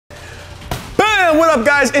And what up,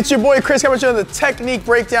 guys? It's your boy Chris coming to the technique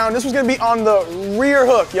breakdown. This was gonna be on the rear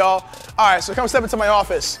hook, y'all. All right, so come step into my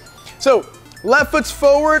office. So left foot's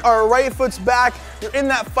forward, or right foot's back. You're in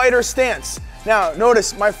that fighter stance. Now,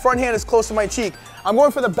 notice my front hand is close to my cheek. I'm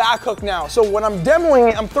going for the back hook now. So when I'm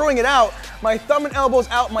demoing it, I'm throwing it out. My thumb and elbow's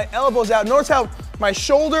out, my elbow's out. Notice how my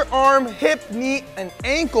shoulder, arm, hip, knee, and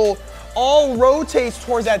ankle all rotates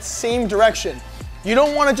towards that same direction. You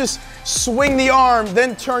don't want to just swing the arm,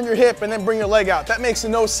 then turn your hip, and then bring your leg out. That makes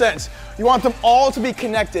no sense. You want them all to be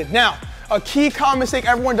connected. Now, a key common mistake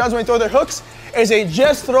everyone does when they throw their hooks is they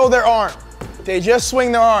just throw their arm. They just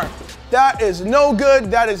swing their arm. That is no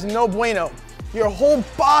good, that is no bueno. Your whole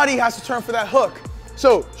body has to turn for that hook.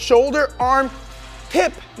 So shoulder, arm,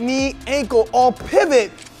 hip, knee, ankle, all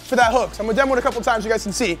pivot for that hook. So I'm gonna demo it a couple times so you guys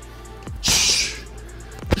can see.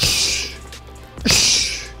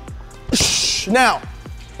 Now,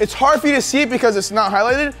 it's hard for you to see it because it's not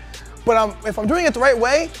highlighted, but if I'm doing it the right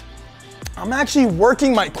way, I'm actually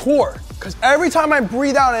working my core. Because every time I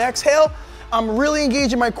breathe out and exhale, I'm really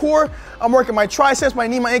engaging my core. I'm working my triceps, my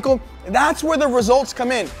knee, my ankle. That's where the results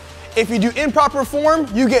come in. If you do improper form,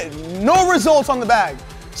 you get no results on the bag.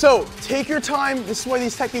 So take your time. This is why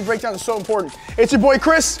these technique breakdowns are so important. It's your boy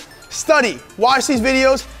Chris. Study, watch these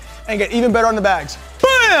videos, and get even better on the bags.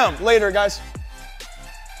 Bam! Later, guys.